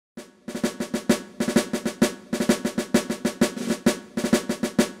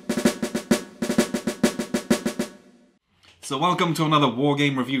So welcome to another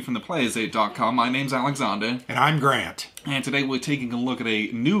Wargame review from theplayersaid.com. My name's Alexander. And I'm Grant. And today we're taking a look at a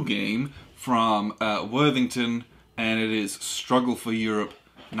new game from Worthington, and it is Struggle for Europe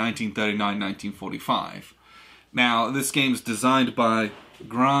 1939-1945. Now, this game's designed by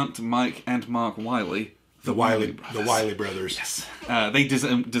Grant, Mike, and Mark Wiley. The Wiley brothers. Yes. They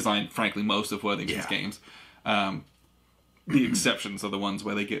designed, frankly, most of Worthington's games. The exceptions are the ones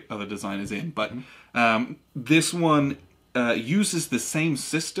where they get other designers in. But this one uses the same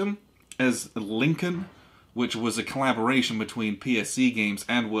system as Lincoln, which was a collaboration between PSC Games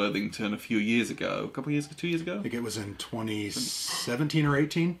and Worthington a few years ago. A couple of years ago? 2 years ago? I think it was in 2017 or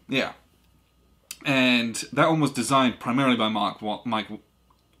 18. Yeah. And that one was designed primarily by Martin Wallace.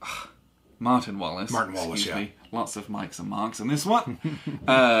 Martin Wallace, yeah. Me. Lots of Mikes and Marks in this one.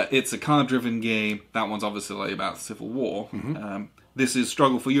 It's a card-driven game. That one's obviously about Civil War. This is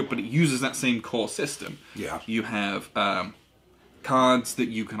Struggle for Europe, but it uses that same core system. Yeah. You have cards that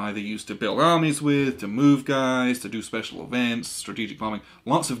you can either use to build armies with, to move guys, to do special events, strategic bombing.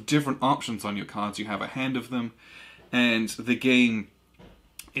 Lots of different options on your cards. You have a hand of them. And the game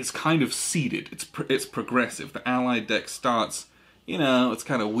is kind of seeded. It's progressive. The Allied deck starts, it's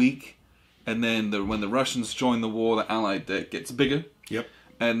kind of weak. And then when the Russians join the war, the Allied deck gets bigger. Yep.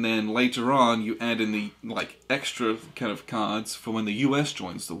 And then later on, you add in the extra kind of cards for when the US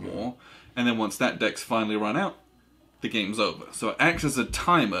joins the war. And then once that deck's finally run out, the game's over. So it acts as a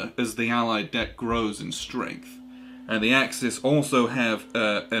timer as the Allied deck grows in strength. And the Axis also have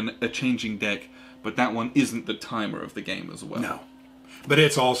a changing deck, but that one isn't the timer of the game as well. No. But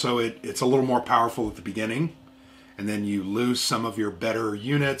it's also, it's a little more powerful at the beginning. And then you lose some of your better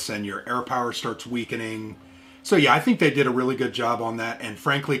units and your air power starts weakening. So yeah, I think they did a really good job on that. And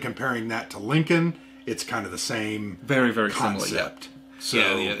frankly, comparing that to Lincoln, it's kind of the same very concept. Similar,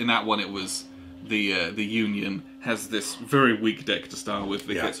 yeah. So, yeah, in that one it was the Union has this very weak deck to start with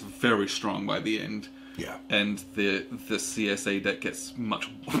that gets very strong by the end. Yeah. And the CSA deck gets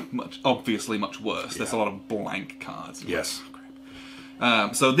obviously much worse. There's a lot of blank cards. Yes.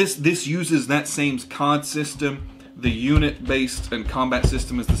 So this uses that same card system. The unit-based and combat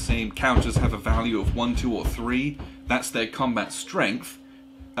system is the same. Counters have a value of 1, 2, or 3. That's their combat strength,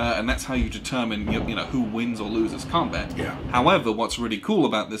 and that's how you determine who wins or loses combat. Yeah. However, what's really cool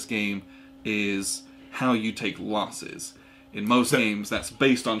about this game is how you take losses. In most games, that's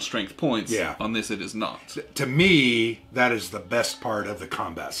based on strength points. Yeah. On this, it is not. To me, that is the best part of the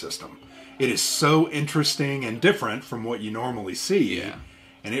combat system. It is so interesting and different from what you normally see. Yeah.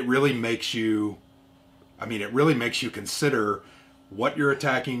 And it really makes you... it really makes you consider what you're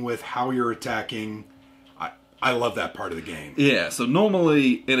attacking with, how you're attacking. I love that part of the game. Yeah, so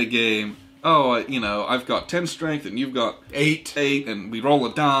normally in a game, I've got 10 strength and you've got 8, and we roll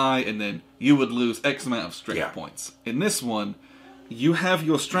a die, and then you would lose X amount of strength points. In this one, you have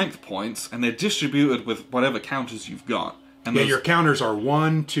your strength points, and they're distributed with whatever counters you've got. And your counters are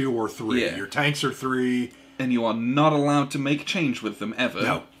 1, 2, or 3. Yeah. Your tanks are 3. And you are not allowed to make change with them ever.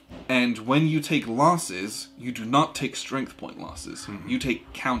 No. And when you take losses, you do not take strength point losses. You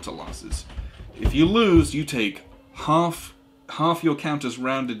take counter losses. If you lose, you take half your counters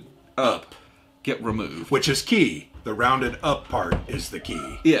rounded up get removed. Which is key. The rounded up part is the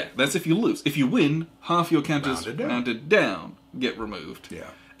key. Yeah, that's if you lose. If you win, half your counters rounded down get removed.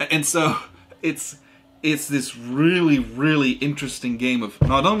 Yeah. And so it's this really, really interesting game of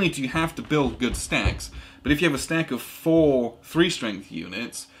not only do you have to build good stacks, but if you have a stack of 4 3-strength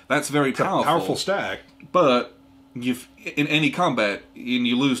units, that's very powerful. It's a powerful stack. But in any combat, and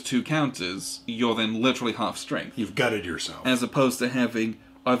you lose 2 counters, you're then literally half strength. You've gutted yourself. As opposed to having,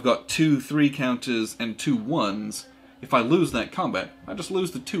 I've got 2 3 counters and 2 1s. If I lose that combat, I just lose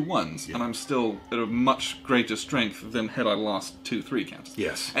the 2 1s, and I'm still at a much greater strength than had I lost 2 3 counters.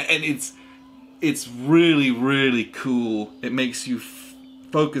 Yes. And it's really, really cool. It makes you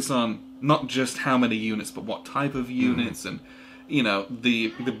focus on not just how many units, but what type of units, and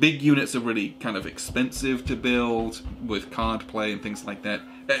the big units are really kind of expensive to build with card play and things like that.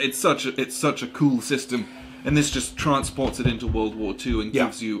 It's such a cool system, and this just transports it into World War II and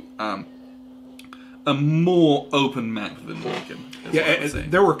gives you a more open map than Lincoln. Yeah,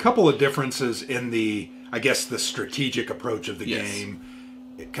 there were a couple of differences in the strategic approach of the game.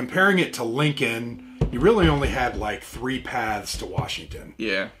 Comparing it to Lincoln, you really only had 3 paths to Washington.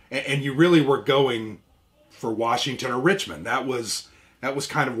 Yeah. And you really were going for Washington or Richmond. That was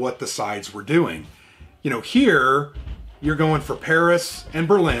kind of what the sides were doing. Here, you're going for Paris and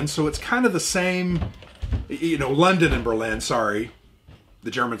Berlin, so it's kind of the same, London and Berlin, sorry.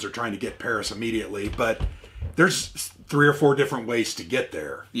 The Germans are trying to get Paris immediately, but there's 3 or 4 different ways to get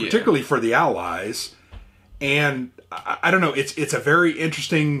there, particularly for the Allies. And I don't know, it's a very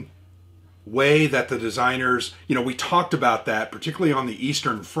interesting way that the designers, we talked about that, particularly on the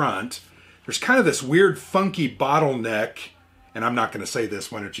Eastern Front. There's kind of this weird, funky bottleneck, and I'm not going to say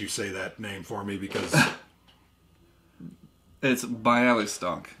this. Why don't you say that name for me? Because it's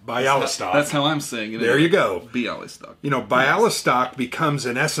Bialystok. Bialystok. That's how I'm saying it. There you go. Bialystok. Bialystok becomes,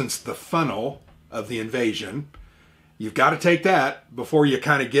 in essence, the funnel of the invasion. You've got to take that before you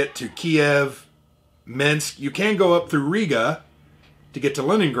kind of get to Kiev, Minsk. You can go up through Riga to get to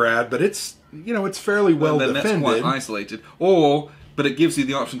Leningrad, but it's fairly well defended. That's quite isolated. But it gives you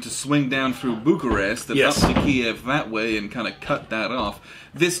the option to swing down through Bucharest and up to Kiev that way and kind of cut that off.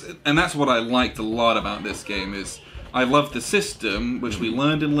 And that's what I liked a lot about this game is I love the system, which we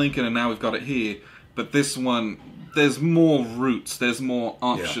learned in Lincoln and now we've got it here. But this one, there's more routes, there's more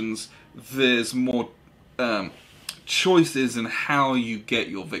options, there's more choices in how you get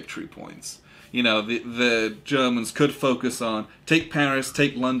your victory points. The Germans could focus on take Paris,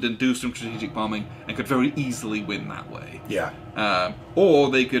 take London, do some strategic bombing, and could very easily win that way. Yeah. Or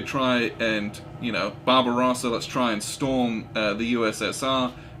they could try and, Barbarossa, let's try and storm the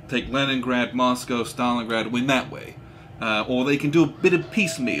USSR, take Leningrad, Moscow, Stalingrad, win that way. Or they can do a bit of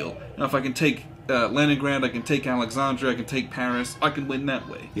piecemeal. If I can take Leningrad, I can take Alexandria, I can take Paris, I can win that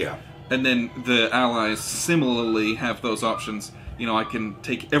way. Yeah. And then the Allies similarly have those options. I can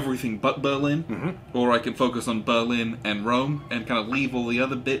take everything but Berlin, or I can focus on Berlin and Rome and kind of leave all the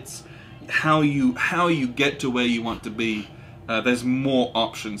other bits. How you get to where you want to be, there's more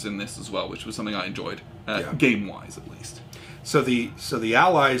options in this as well, which was something I enjoyed, game-wise at least. So the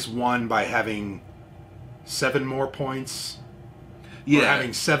Allies won by having 7 more points? Yeah. Or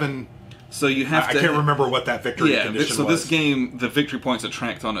having 7... So you have I to... can't remember what that victory condition was. So this game, the victory points are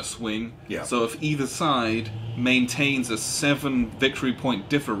tracked on a swing. Yeah. So if either side maintains a 7 victory point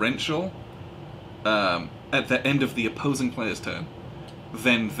differential at the end of the opposing player's turn,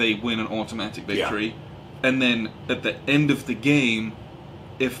 then they win an automatic victory. Yeah. And then at the end of the game,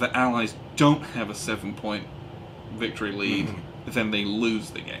 if the Allies don't have a 7-point victory lead, then they lose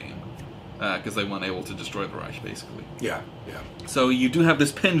the game. Because they weren't able to destroy the Reich, basically. Yeah. So you do have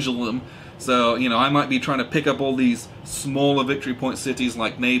this pendulum. So, I might be trying to pick up all these smaller victory point cities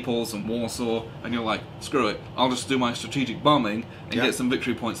like Naples and Warsaw, and you're like, screw it, I'll just do my strategic bombing and get some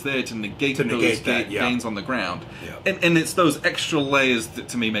victory points there to negate those gains on the ground. Yeah. And it's those extra layers that,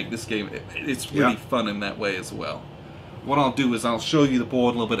 to me, make this game, it's really fun in that way as well. What I'll do is I'll show you the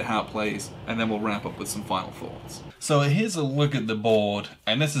board, a little bit of how it plays, and then we'll wrap up with some final thoughts. So here's a look at the board,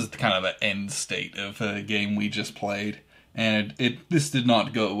 and this is kind of the end state of the game we just played. And this did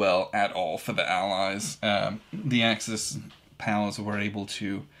not go well at all for the Allies. The Axis powers were able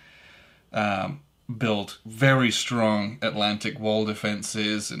to build very strong Atlantic wall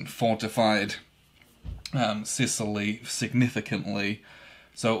defenses and fortified Sicily significantly.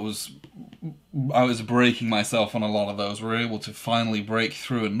 So I was breaking myself on a lot of those. We were able to finally break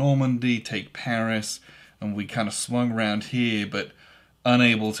through in Normandy, take Paris, and we kind of swung around here, but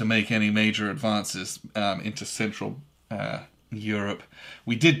unable to make any major advances into Central Europe.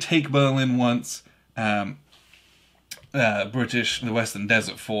 We did take Berlin once. The Western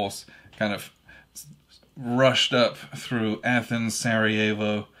Desert Force kind of rushed up through Athens,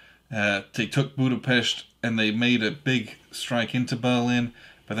 Sarajevo. They took Budapest, and they made a big strike into Berlin,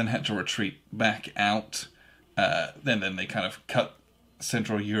 but then had to retreat back out. Then they kind of cut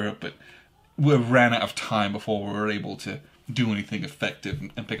Central Europe, but we ran out of time before we were able to do anything effective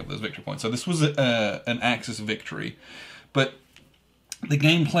and pick up those victory points. So this was an Axis victory. But the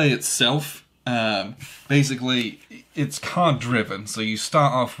gameplay itself, basically, it's card-driven. So you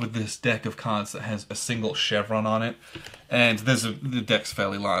start off with this deck of cards that has a single chevron on it. And the deck's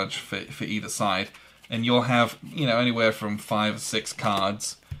fairly large for either side. And you'll have, anywhere from 5 or 6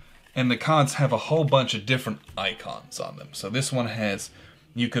 cards. And the cards have a whole bunch of different icons on them. So this one has,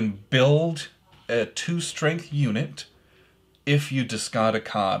 you can build a 2-strength unit if you discard a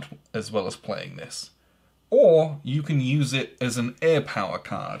card as well as playing this. Or you can use it as an air power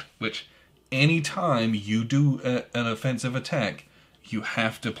card, which anytime you do an offensive attack, you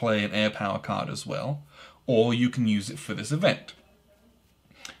have to play an air power card as well. Or you can use it for this event.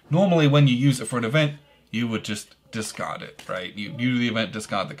 Normally when you use it for an event, you would just discard it, right? You do the event,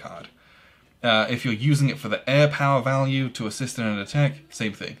 discard the card. If you're using it for the air power value to assist in an attack,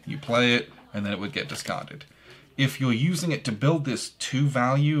 same thing. You play it, and then it would get discarded. If you're using it to build this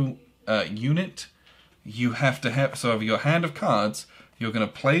 2-value unit, you have to have... So of your hand of cards, you're going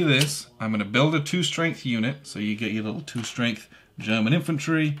to play this. I'm going to build a 2-strength unit, so you get your little 2-strength German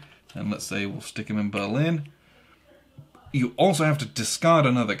infantry, and let's say we'll stick him in Berlin. You also have to discard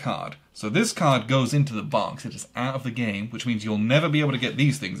another card. So this card goes into the box. It is out of the game, which means you'll never be able to get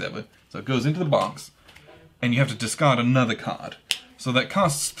these things ever. So it goes into the box, and you have to discard another card. So that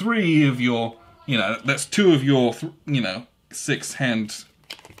costs 3 of your, that's 2 of your, 6 hand.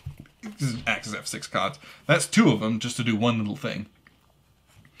 Axes have 6 cards. That's 2 of them just to do one little thing.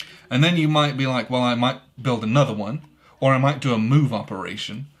 And then you might be like, well, I might build another one, or I might do a move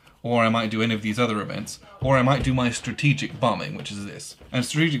operation, or I might do any of these other events, or I might do my strategic bombing, which is this. And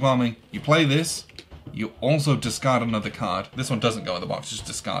strategic bombing, you play this, you also discard another card. This one doesn't go in the box, just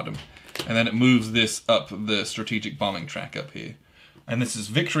discard them. And then it moves this up the strategic bombing track up here. And this is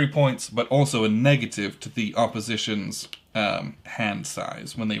victory points, but also a negative to the opposition's hand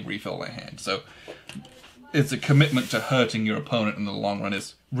size when they refill their hand. So it's a commitment to hurting your opponent in the long run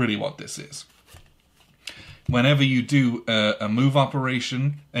is really what this is. Whenever you do a move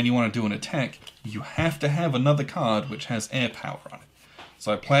operation and you want to do an attack, you have to have another card which has air power on it.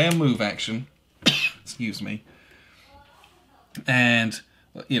 So I play a move action, excuse me, and,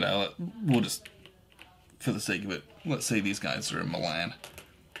 we'll just, for the sake of it, let's say these guys are in Milan.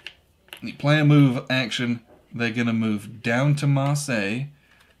 You play a move action, they're going to move down to Marseille,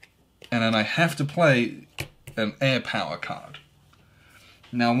 and then I have to play an air power card.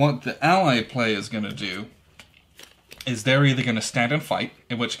 Now what the ally player is going to do is they're either going to stand and fight,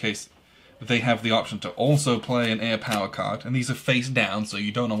 in which case they have the option to also play an air power card, and these are face down, so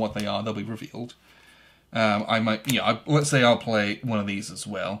you don't know what they are, they'll be revealed. Let's say I'll play one of these as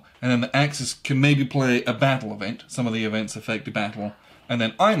well, and then the Axis can maybe play a battle event. Some of the events affect the battle, and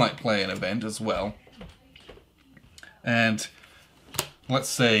then I might play an event as well. And let's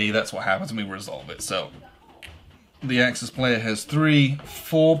say that's what happens and we resolve it. So the Axis player has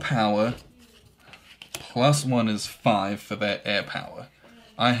 4 power, plus 1 is 5 for their air power.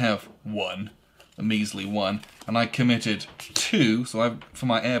 I have 1, a measly 1, and I committed 2, so for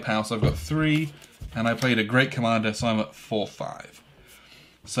my air power, so I've got 3, and I played a Great Commander, so I'm at 4-5.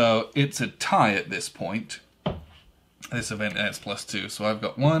 So it's a tie at this point. This event adds plus 2, so I've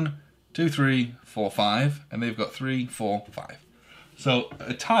got 1, 2, 3, 4, 5, and they've got 3, 4, 5. So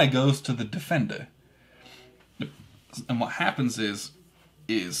a tie goes to the defender. And what happens is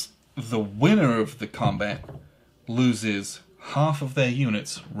the winner of the combat loses half of their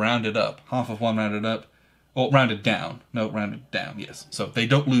units rounded up. Half of one rounded up, or rounded down. No, rounded down, yes. So they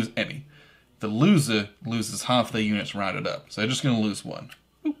don't lose any. The loser loses half their units rounded up. So they're just going to lose 1.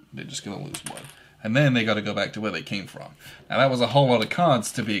 Oop, they're just going to lose 1. And then they got to go back to where they came from. Now that was a whole lot of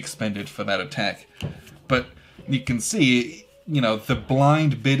cards to be expended for that attack. But you can see, the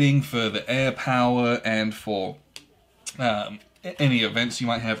blind bidding for the air power and for any events you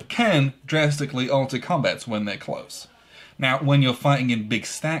might have can drastically alter combats when they're close. Now, when you're fighting in big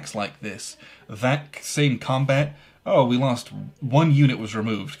stacks like this, that same combat, we lost 1 unit was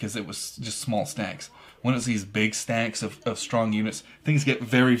removed because it was just small stacks. When it's these big stacks of strong units, things get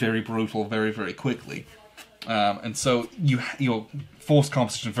very, very brutal very, very quickly. And so your force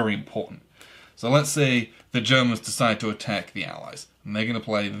composition is very important. So let's say the Germans decide to attack the Allies. And they're going to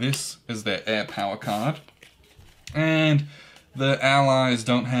play this as their air power card. And the Allies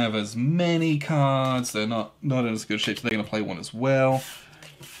don't have as many cards. They're not in as good shape, so they're going to play one as well.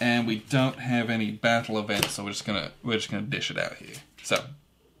 And we don't have any battle events, so we're just gonna dish it out here. So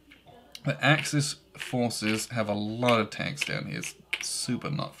the Axis forces have a lot of tanks down here. It's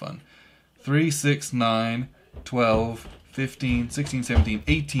super not fun. 3, 6, 9, 12, 15, 16, 17,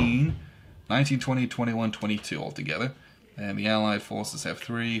 18, 19, 20, 21, 22 altogether. And the Allied forces have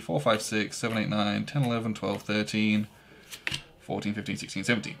 3, 4, 5, 6, 7, 8, 9, 10, 11, 12, 13, 14, 15, 16,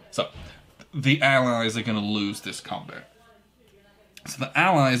 17. So the Allies are going to lose this combat. So the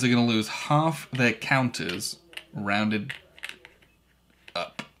Allies are going to lose half their counters rounded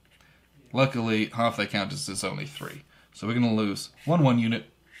up. Luckily, half their counters is only 3. So we're going to lose 1 unit,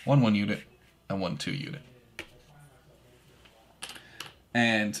 1 unit, and 1 2 unit.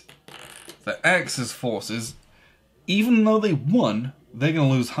 And the Axis forces, even though they won, they're going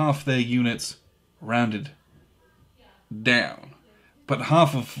to lose half their units rounded down. But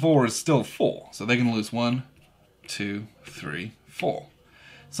half of 4 is still 4. So they're going to lose 1, 2, 3, 4.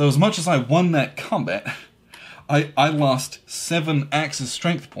 So as much as I won that combat, I lost 7 Axis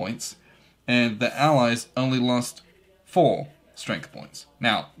strength points, and the Allies only lost 4 strength points.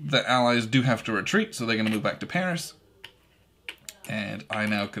 Now, the Allies do have to retreat, so they're going to move back to Paris. And I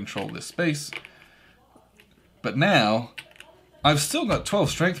now control this space. But now, I've still got 12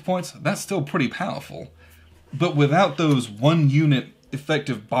 strength points. That's still pretty powerful. But without those 1 unit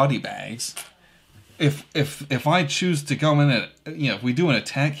effective body bags, if I choose to go in and, if we do an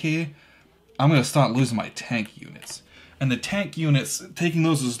attack here, I'm going to start losing my tank units. And the tank units, taking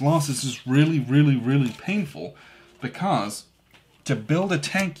those as losses is really, really, really painful, because to build a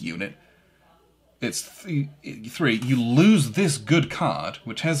tank unit, it's three. You lose this good card,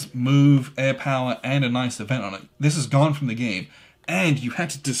 which has move, air power, and a nice event on it. This is gone from the game, and you had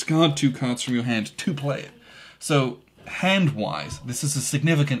to discard 2 cards from your hand to play it. So, hand-wise, this is a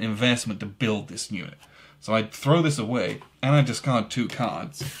significant investment to build this unit. So I throw this away, and I discard 2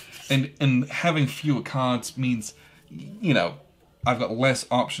 cards. And having fewer cards means, you know, I've got less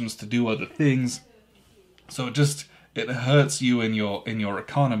options to do other things. So it hurts you in your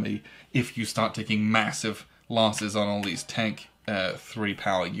economy if you start taking massive losses on all these tank 3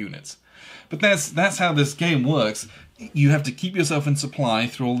 power units. But that's how this game works. You have to keep yourself in supply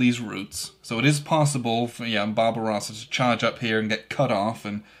through all these routes. So it is possible for Barbarossa to charge up here and get cut off,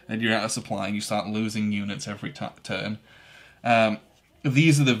 and you're out of supply and you start losing units every turn.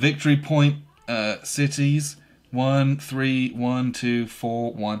 These are the victory point cities. 1, 3, 1, 2,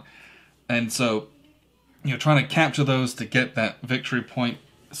 4, 1. And so you're trying to capture those to get that victory point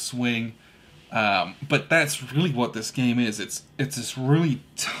swing. But that's really what this game is. It's this really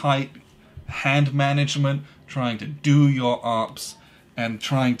tight hand management, trying to do your ops and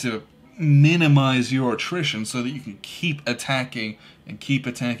trying to minimize your attrition so that you can keep attacking and keep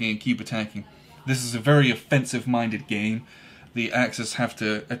attacking and keep attacking. This is a very offensive-minded game. The Axis have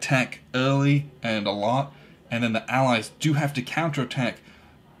to attack early and a lot, and then the Allies do have to counterattack,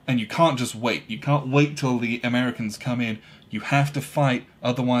 and you can't just wait. You can't wait till the Americans come in. You have to fight,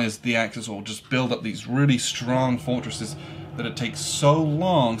 otherwise the Axis will just build up these really strong fortresses that it takes so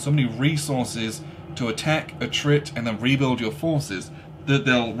long, so many resources to attack, attrit, and then rebuild your forces that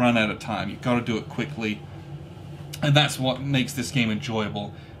they'll run out of time. You've got to do it quickly. And that's what makes this game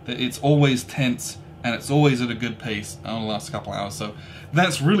enjoyable. That it's always tense, and it's always at a good pace. Only lasts a couple hours, so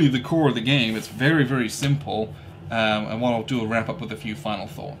that's really the core of the game. It's very, very simple. And what I'll do is wrap up with a few final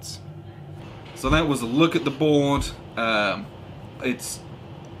thoughts. So that was a look at the board.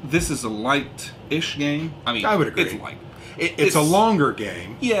 This is a light-ish game. I mean, I would agree. It's light. It's a longer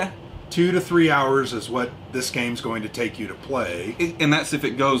game. Yeah. 2 to 3 hours is what this game's going to take you to play. And that's if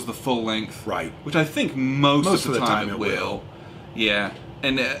it goes the full length. Right. Which I think most of the time it will. Yeah.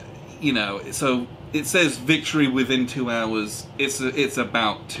 And, you know, so it says victory within 2 hours. It's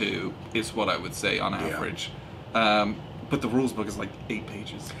about 2, is what I would say on average. Yeah. But the rules book is like 8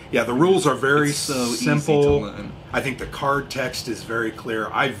 pages. Yeah, the rules are very so simple. Easy to learn. I think the card text is very clear.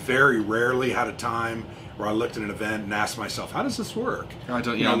 I very rarely had a time where I looked at an event and asked myself, how does this work? I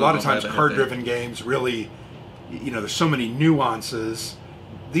don't, a lot of times card-driven games really, there's so many nuances.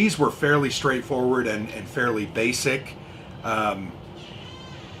 These were fairly straightforward and fairly basic. But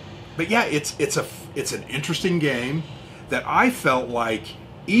yeah, it's an interesting game that I felt like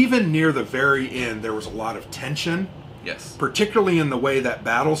even near the very end there was a lot of tension. Yes. Particularly in the way that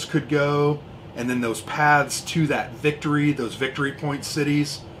battles could go, and then those paths to that victory, those victory point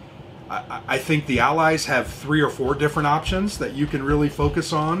cities. I think the Allies have 3 or 4 different options that you can really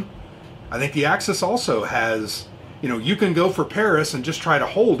focus on. I think the Axis also has, you can go for Paris and just try to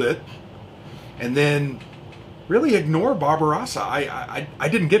hold it, and then really ignore Barbarossa. I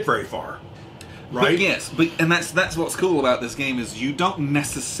didn't get very far, right? And that's what's cool about this game is you don't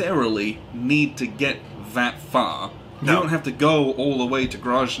necessarily need to get that far. No. You don't have to go all the way to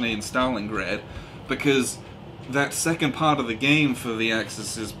Grozny and Stalingrad, because that second part of the game for the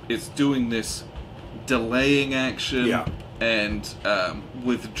Axis is doing this delaying action and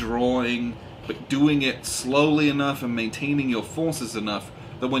withdrawing, but doing it slowly enough and maintaining your forces enough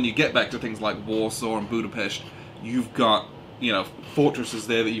that when you get back to things like Warsaw and Budapest, you've got fortresses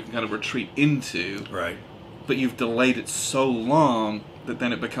there that you can kind of retreat into. Right. But you've delayed it so long that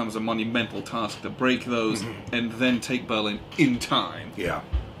then it becomes a monumental task to break those and then take Berlin in time. Yeah.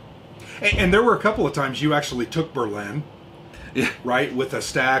 And there were a couple of times you actually took Berlin, right, with a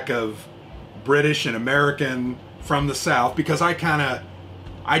stack of British and American from the south, because I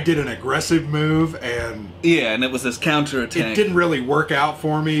did an aggressive move, and and it was this counterattack. It didn't really work out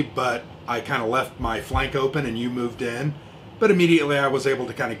for me, but I kind of left my flank open and you moved in. But immediately I was able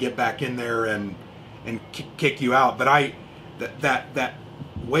to kind of get back in there and kick you out. But that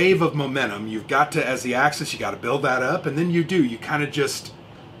wave of momentum, you've got to, as the Axis, you got to build that up, and then you kind of just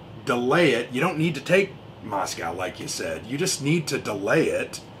delay it. You don't need to take Moscow, like you said. You just need to delay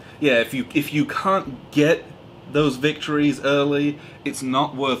it. Yeah, if you can't get those victories early, it's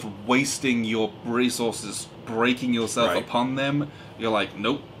not worth wasting your resources breaking yourself upon them. You're like,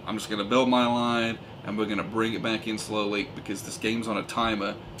 nope, I'm just going to build my line, and we're going to bring it back in slowly because this game's on a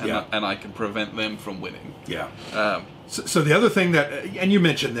timer, and I can prevent them from winning. Yeah. So the other thing that, and you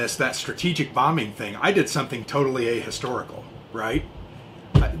mentioned this, that strategic bombing thing, I did something totally ahistorical, right?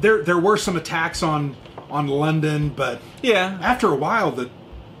 There were some attacks on London, but after a while, the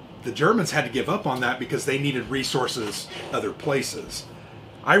Germans had to give up on that because they needed resources other places.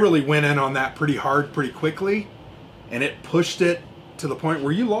 I really went in on that pretty hard, pretty quickly, and it pushed it to the point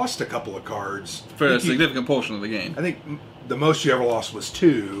where you lost a couple of cards. For a significant portion of the game. I think the most you ever lost was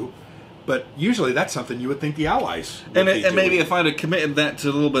 2, but usually that's something you would think the Allies would be and maybe doing. if I'd have committed that to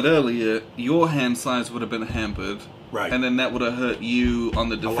a little bit earlier, your hand size would have been hampered. Right. And then that would have hurt you on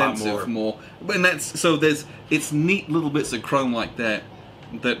the defensive more. And it's neat little bits of Chrome like that.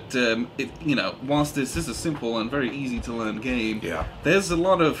 Whilst this is a simple and very easy to learn game, there's a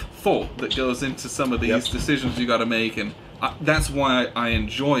lot of thought that goes into some of these decisions you got to make, and that's why I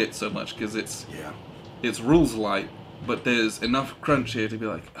enjoy it so much, because it's rules light, but there's enough crunch here to be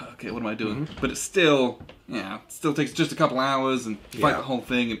like, okay, what am I doing? But it still takes just a couple hours and fight the whole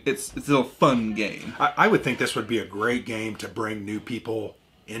thing, and it's still a fun game. I would think this would be a great game to bring new people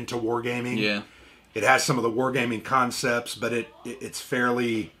into wargaming. Yeah. It has some of the wargaming concepts, but it's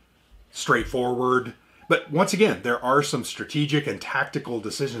fairly straightforward. But once again, there are some strategic and tactical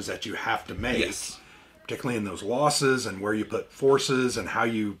decisions that you have to make. Yes. Particularly in those losses and where you put forces and how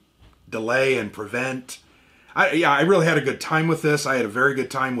you delay and prevent. I really had a good time with this. I had a very good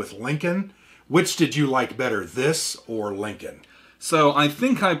time with Lincoln. Which did you like better, this or Lincoln? So I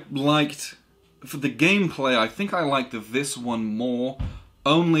think I liked, for the gameplay, I think I liked this one more,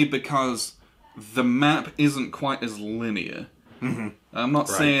 only because the map isn't quite as linear. I'm not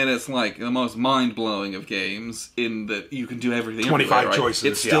saying it's like the most mind-blowing of games in that you can do everything 25 right? choices.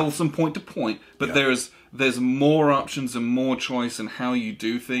 It's still some point to point, but there's more options and more choice in how you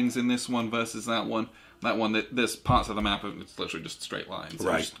do things in this one versus that one. There's parts of the map of it's literally just straight lines.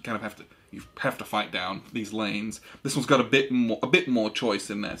 Right. You just kind of have to fight down these lanes. This one's got a bit more choice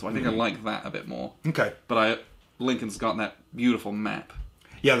in there, so I think I like that a bit more. Okay. But Lincoln's got that beautiful map.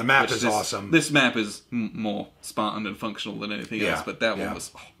 Yeah, the map is awesome. This map is more Spartan and functional than anything else, but that one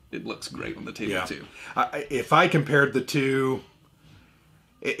it looks great on the table too. If I compared the two,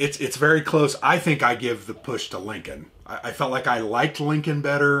 it's very close. I think I give the push to Lincoln. I felt like I liked Lincoln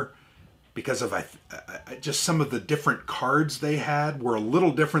better because of just some of the different cards they had were a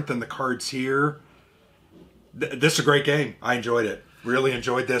little different than the cards here. This is a great game. I enjoyed it. Really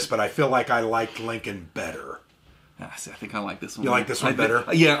enjoyed this, but I feel like I liked Lincoln better. See, I think I like this one. You like this one better?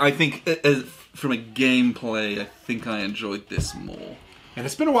 Yeah, I think from a gameplay, I think I enjoyed this more. And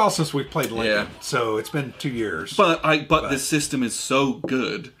it's been a while since we've played Lincoln, so it's been 2 years. But this system is so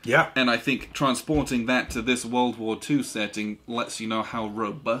good. Yeah. And I think transporting that to this World War II setting lets you know how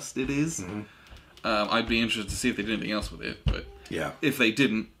robust it is. I'd be interested to see if they did anything else with it, but if they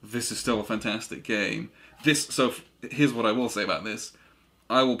didn't, this is still a fantastic game. Here's what I will say about this.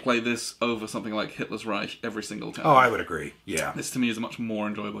 I will play this over something like Hitler's Reich every single time. Oh, I would agree. Yeah. This to me is a much more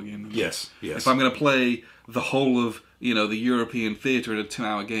enjoyable game than Yes. If I'm going to play the whole of, the European theatre in a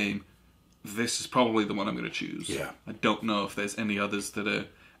 2-hour game, this is probably the one I'm going to choose. Yeah. I don't know if there's any others that are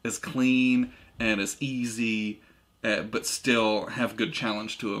as clean and as easy, but still have good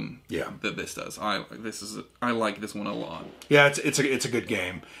challenge to them. That this does. I like this one a lot. Yeah, it's a good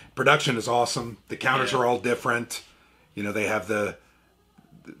game. Production is awesome. The counters are all different. They have the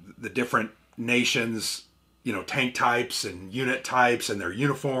different nations, tank types and unit types and their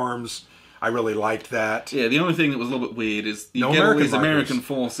uniforms. I really liked that. Yeah, the only thing that was a little bit weird is you get all these American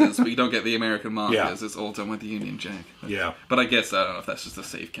forces, but you don't get the American markers. It's all done with the Union Jack. But I guess, I don't know if that's just a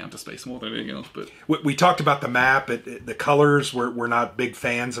save counter space more than anything else. But we talked about the map. The colors, we're not big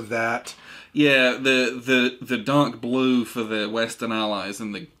fans of that. Yeah, the dark blue for the Western Allies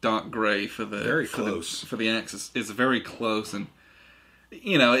and the dark grey for the for the Axis is very close, and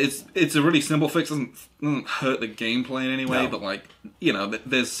it's a really simple fix. Doesn't hurt the gameplay in any way, but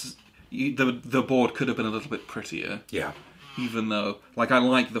there's the board could have been a little bit prettier. Yeah. Even though, I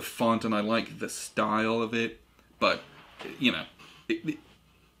like the font and I like the style of it, but in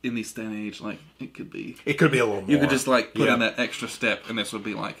this day and age, it could be a little more. You could just put in that extra step, and this would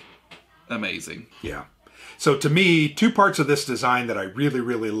be amazing. Yeah. So to me, 2 parts of this design that I really,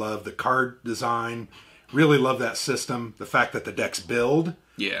 really love: the card design. Really love that system. The fact that the decks build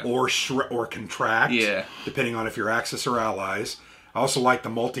or contract, depending on if you're Axis or Allies. I also like the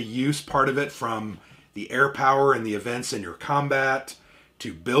multi-use part of it, from the air power and the events in your combat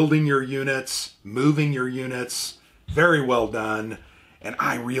to building your units, moving your units. Very well done. And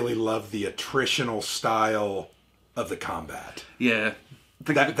I really love the attritional style of the combat. Yeah.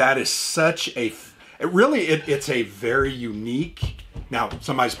 That is such a... It's a very unique. Now,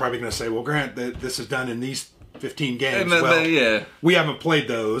 somebody's probably going to say, "Well, Grant, this is done in these 15 games." Yeah. We haven't played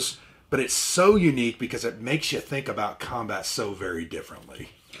those, but it's so unique because it makes you think about combat so very differently.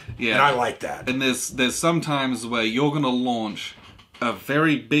 Yeah, and I like that. And there's some times where you're going to launch a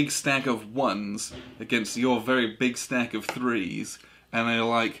very big stack of 1s against your very big stack of 3s, and they're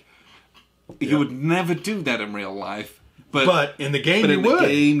like, you would never do that in real life. But in the game, but you in would. the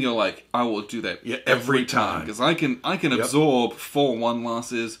game, you're like, I will do that every time because I can absorb 4 1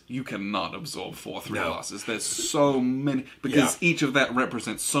 losses. You cannot absorb 4 3 losses. There's so many because each of that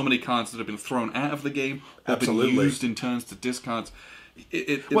represents so many cards that have been thrown out of the game or been used in turns to discards.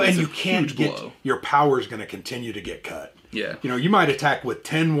 And you can't get your power is going to continue to get cut. Yeah, you might attack with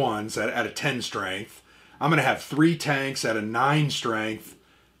 10 1s at a 10 strength. I'm going to have 3 tanks at a 9 strength,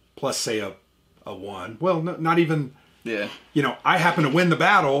 plus say a 1. Well, not even. Yeah. I happen to win the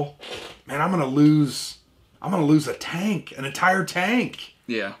battle, man, I'm going to lose a tank, an entire tank.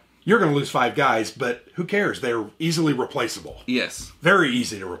 Yeah. You're going to lose 5 guys, but who cares? They're easily replaceable. Yes. Very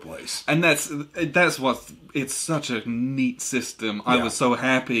easy to replace. And that's what, it's such a neat system. I was so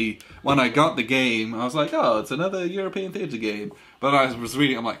happy when I got the game. I was like, oh, it's another European theater game. But I was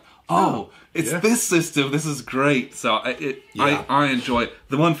reading, I'm like, oh, it's this system. This is great. So I enjoy it.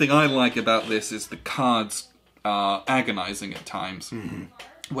 The one thing I like about this is the cards agonizing at times,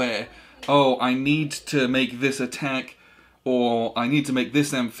 where I need to make this attack, or I need to make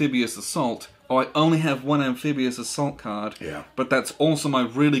this amphibious assault, or I only have 1 amphibious assault card, but that's also my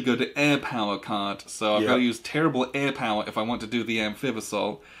really good air power card, so I've got to use terrible air power if I want to do the amphib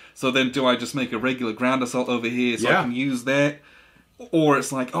assault. So then do I just make a regular ground assault over here so I can use that? Or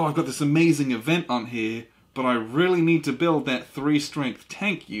it's like, I've got this amazing event on here, but I really need to build that 3 strength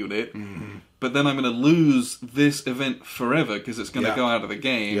tank unit, but then I'm going to lose this event forever because it's going to go out of the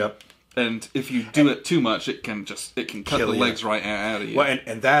game. Yep. And if you do it too much, it can cut the legs right out of you. Well,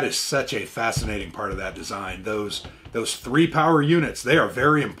 and that is such a fascinating part of that design. Those 3 power units, they are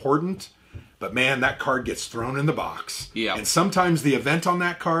very important, but man, that card gets thrown in the box. Yeah. And sometimes the event on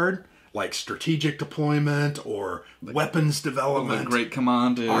that card, like strategic deployment or weapons development, the great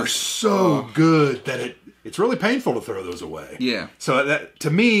commanders are so good that it's really painful to throw those away. Yeah. So that, to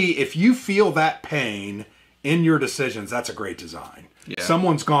me, if you feel that pain in your decisions, that's a great design. Yeah.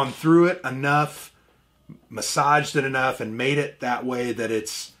 Someone's gone through it enough, massaged it enough, and made it that way that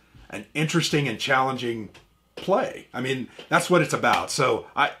it's an interesting and challenging play. I mean, that's what it's about. So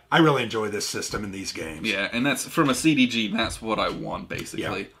I really enjoy this system in these games. Yeah, and that's from a CDG. That's what I want basically.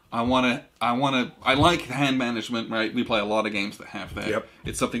 Yeah. I like hand management, right? We play a lot of games that have that. Yep.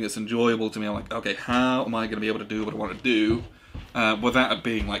 It's something that's enjoyable to me. I'm like, okay, how am I going to be able to do what I want to do without it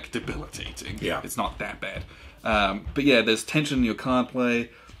being like debilitating? Yeah. It's not that bad. But yeah, there's tension in your card play.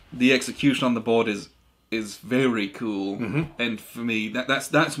 The execution on the board is very cool, and for me,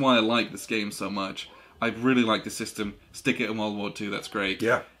 that's why I like this game so much. I really like the system. Stick it in World War II. That's great.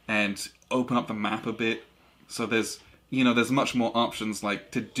 Yeah. And open up the map a bit, so there's much more options,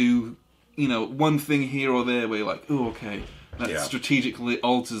 like to do one thing here or there where you're like, oh, okay, that strategically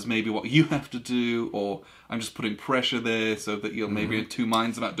alters maybe what you have to do, or I'm just putting pressure there so that you're maybe in 2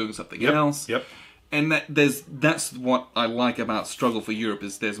 minds about doing something else. Yep. And that's what I like about Struggle for Europe,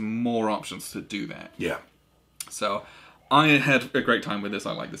 is there's more options to do that. Yeah. So I had a great time with this.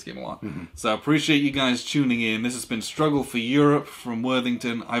 I like this game a lot. So I appreciate you guys tuning in. This has been Struggle for Europe from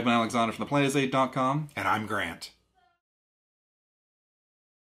Worthington. I've been Alexander from theplayersaid.com. And I'm Grant.